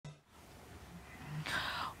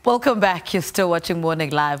Welcome back. You're still watching Morning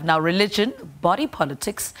Live. Now, religion, body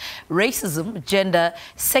politics, racism, gender,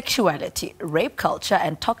 sexuality, rape culture,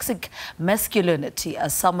 and toxic masculinity are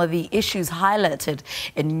some of the issues highlighted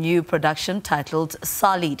in a new production titled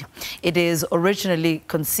Sullied. It is originally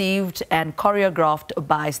conceived and choreographed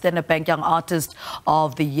by stand-up Young Artist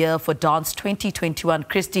of the Year for Dance 2021,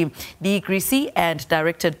 Kristi-Leigh Gresse, and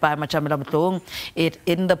directed by Matjamela Motloung.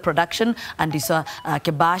 In the production, Andiswa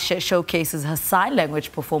Gebashe showcases her sign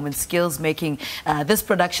language performance skills, making this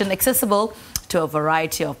production accessible to a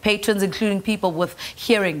variety of patrons, including people with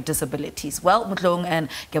hearing disabilities. Well, Motloung and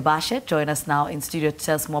Gebashe join us now in studio to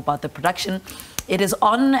tell us more about the production. It is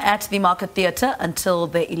on at the Market Theatre until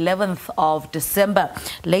the 11th of December.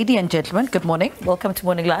 Ladies and gentlemen, good morning. Welcome to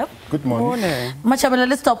Morning Live. Good morning. Matjamela,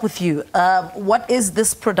 let's start with you. What is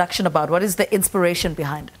this production about? What is the inspiration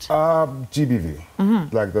behind it? GBV.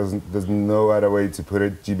 Like there's no other way to put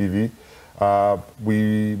it. GBV.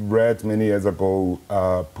 We read many years ago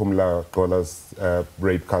Pumla Gola's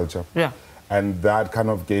rape culture. Yeah. And that kind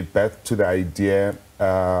of gave birth to the idea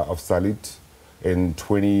of Sullied in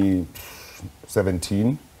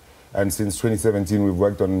 2017. And since 2017, we've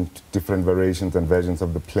worked on different variations and versions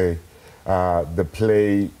of the play. The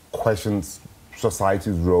play questions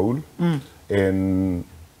society's role in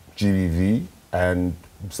GBV and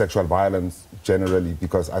sexual violence generally,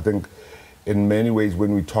 because I think in many ways,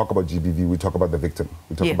 when we talk about GBV, we talk about the victim.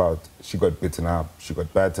 We talk about she got beaten up, she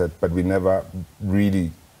got battered, but we never really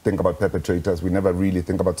think about perpetrators. We never really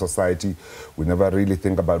think about society. We never really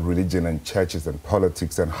think about religion and churches and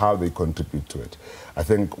politics and how they contribute to it. I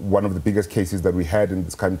think one of the biggest cases that we had in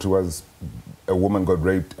this country was a woman got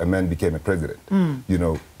raped, a man became a president, you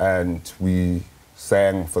know, and we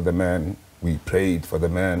sang for the man, we prayed for the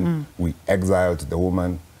man, we exiled the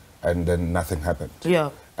woman, and then nothing happened. Yeah.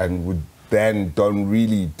 And we then don't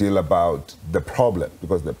really deal about the problem,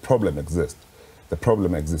 because the problem exists. The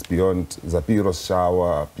problem exists beyond Zapiro's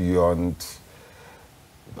shower, beyond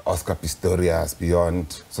Oscar Pistorius,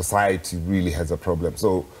 beyond society really has a problem.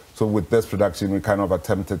 So with this production, we kind of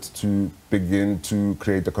attempted to begin to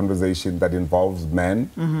create a conversation that involves men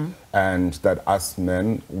and that asks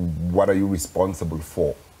men, what are you responsible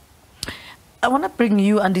for? I want to bring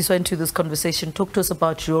you, Andiswa, into this conversation. Talk to us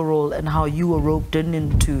about your role and how you were roped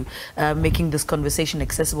into making this conversation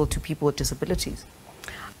accessible to people with disabilities.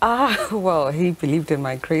 Well, he believed in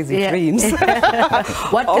my crazy dreams.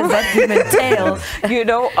 What does that even entail? You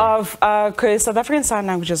know, because South African Sign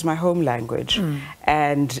Language is my home language.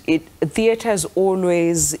 And theatre has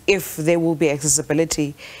always, if there will be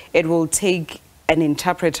accessibility, it will take an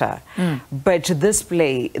interpreter, but this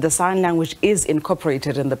play, the sign language is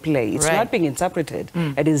incorporated in the play. It's not being interpreted.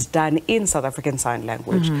 It is done in South African Sign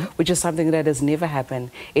Language, which is something that has never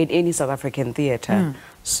happened in any South African theatre.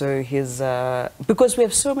 So because we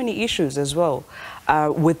have so many issues as well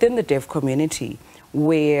within the deaf community,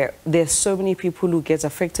 where there's so many people who get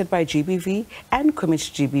affected by GBV and commit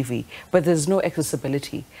GBV, but there's no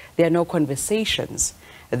accessibility. There are no conversations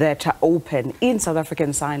that are open in South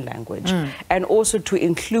African Sign Language, and also to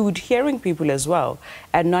include hearing people as well,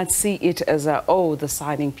 and not see it as the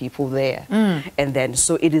signing people there. And then,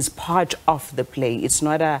 so it is part of the play. It's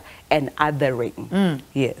not an othering.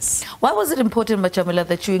 Yes. Why was it important, Matjamela,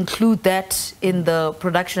 that you include that in the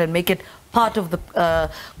production and make it part of the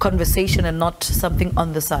conversation and not something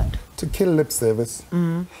on the side? To kill lip service.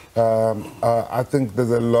 I think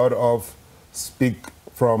there's a lot of speak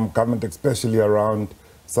from government, especially around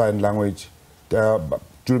sign language.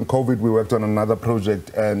 During COVID, we worked on another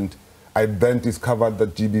project, and I then discovered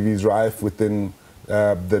that GBV is rife within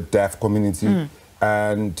the deaf community.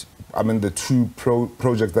 And I mean, the two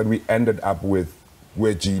projects that we ended up with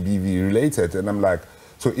were GBV related. And I'm like,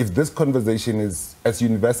 so if this conversation is as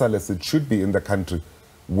universal as it should be in the country,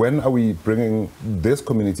 when are we bringing this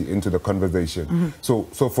community into the conversation? So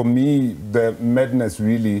for me, the madness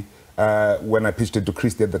really, when I pitched it to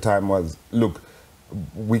Kristi at the time, was, look,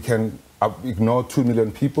 we can ignore 2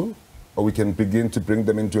 million people, or we can begin to bring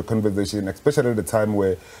them into a conversation, especially at a time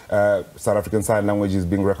where South African Sign Language is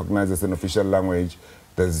being recognized as an official language.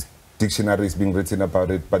 There's dictionaries being written about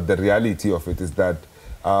it, but the reality of it is that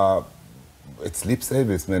it's lip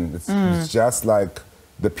service, man. It's just like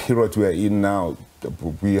the period we're in now.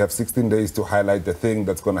 We have 16 days to highlight the thing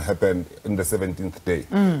that's going to happen in the 17th day,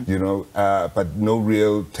 you know, but no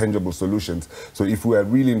real tangible solutions. So if we are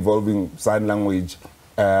really involving sign language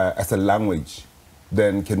as a language,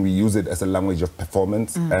 then can we use it as a language of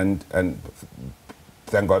performance and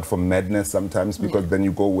thank God for madness sometimes, because then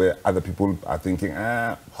you go where other people are thinking,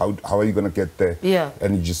 how are you going to get there?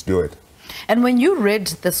 And you just do it. And when you read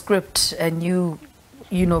the script and you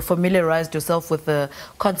you know, familiarized yourself with the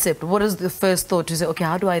concept, what is the first thought to say, okay,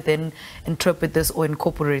 how do I then interpret this or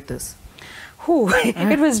incorporate this?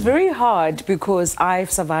 It was very hard because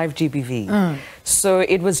I've survived GBV. So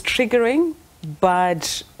it was triggering,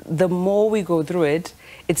 but the more we go through it,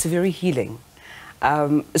 it's very healing.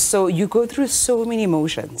 So you go through so many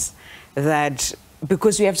emotions that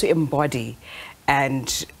because you have to embody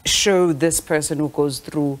and show this person who goes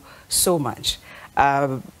through so much.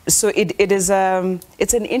 So it's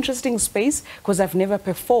an interesting space because I've never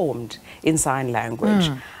performed in sign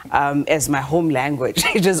language as my home language.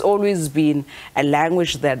 It has always been a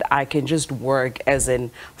language that I can just work as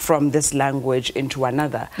in from this language into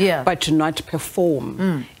another, but to not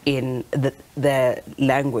perform in the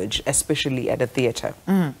language, especially at a theatre.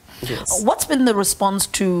 Yes. What's been the response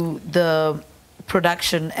to the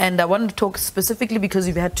production? And I want to talk specifically because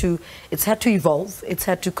it's had to evolve. It's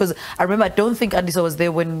had to, because I remember, I don't think Andiswa was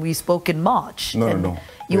there when we spoke in March. No.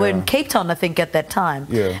 You were in Cape Town, I think, at that time.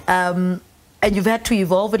 And you've had to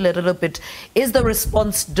evolve it a little bit. Is the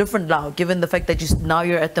response different now, given the fact that now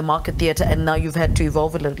you're at the Market Theatre and now you've had to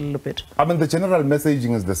evolve it a little bit? I mean, the general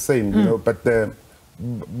messaging is the same, you know, but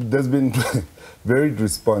there's been varied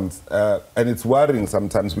response. And it's worrying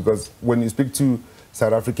sometimes because when you speak to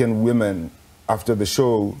South African women, after the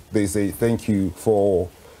show, they say, thank you for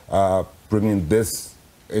bringing this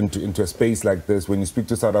into a space like this. When you speak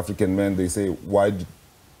to South African men, they say, why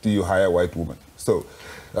do you hire white women? So,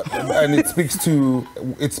 and it speaks to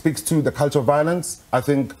the culture of violence. I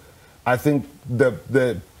think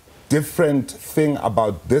the different thing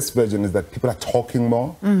about this version is that people are talking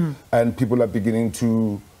more and people are beginning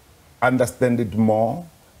to understand it more,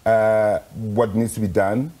 what needs to be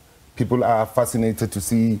done. People are fascinated to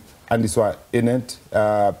see Andiswa in it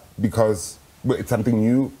because it's something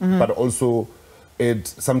new, but also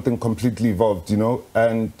it's something completely evolved, you know.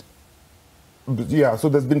 And yeah, so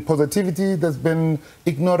there's been positivity, there's been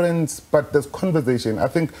ignorance, but there's conversation. I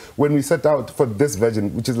think when we set out for this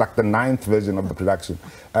version, which is like the 9th version of the production,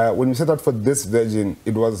 when we set out for this version,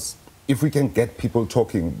 it was, if we can get people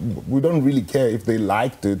talking, we don't really care if they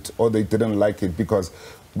liked it or they didn't like it, because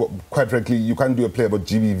quite frankly, you can't do a play about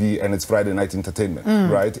GBV and it's Friday night entertainment,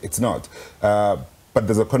 right? It's not. But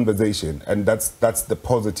there's a conversation, and that's the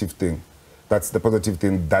positive thing. That's the positive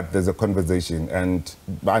thing, that there's a conversation. And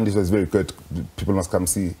Andiswa is very good. People must come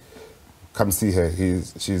see her.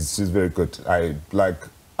 She's very good.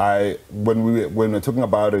 When we were talking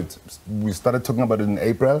about it, we started talking about it in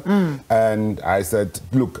April, and I said,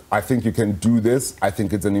 look, I think you can do this. I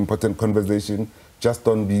think it's an important conversation. Just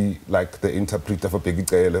don't be like the interpreter for Peggy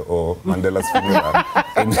Taylor or Mandela's funeral.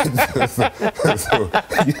 So,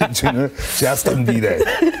 you know, just don't be there.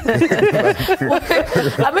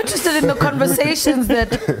 I'm interested in the conversations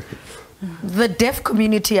that the deaf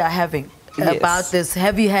community are having about this.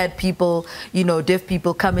 Have you had people, you know, deaf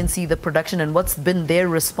people come and see the production, and what's been their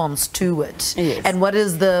response to it? And what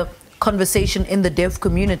is the conversation in the deaf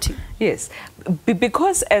community? Yes,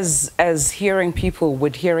 because as hearing people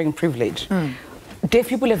with hearing privilege, deaf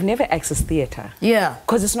people have never accessed theatre.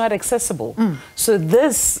 Because it's not accessible. So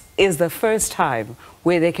this is the first time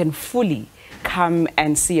where they can fully come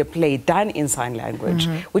and see a play done in sign language,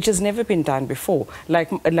 which has never been done before.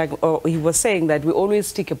 Like he was saying, that we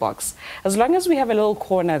always tick a box. As long as we have a little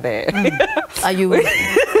corner there. Are you...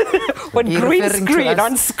 But green screen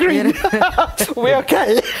on screen, we're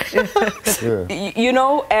okay. You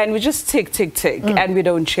know, and we just tick, and we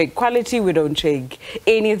don't check quality, we don't check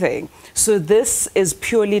anything. So this is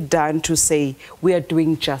purely done to say we are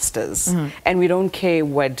doing justice, and we don't care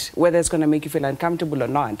whether it's going to make you feel uncomfortable or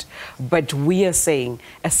not. But we are saying,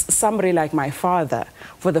 as somebody like my father,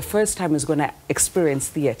 for the first time is going to experience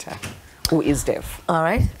theatre, who is deaf. All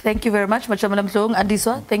right. Thank you very much, Matjamela Motloung.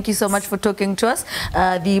 Andiswa, thank you so much for talking to us.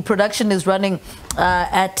 The production is running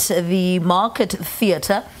at the Market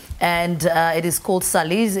Theatre, and it is called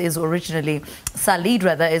Sullied. Sullied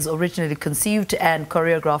is originally conceived and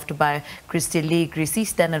choreographed by Kristi-Leigh Gresse,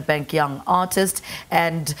 Standard Bank young artist,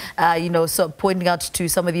 and you know, so pointing out to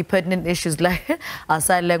some of the pertinent issues like our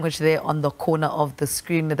sign language there on the corner of the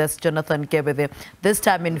screen. That's Jonathan Gebe there. This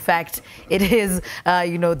time, in fact, it is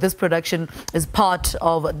you know, this production is part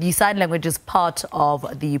of the sign language, is part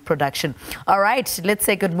of the production. All right, let's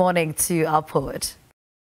say good morning to our poet.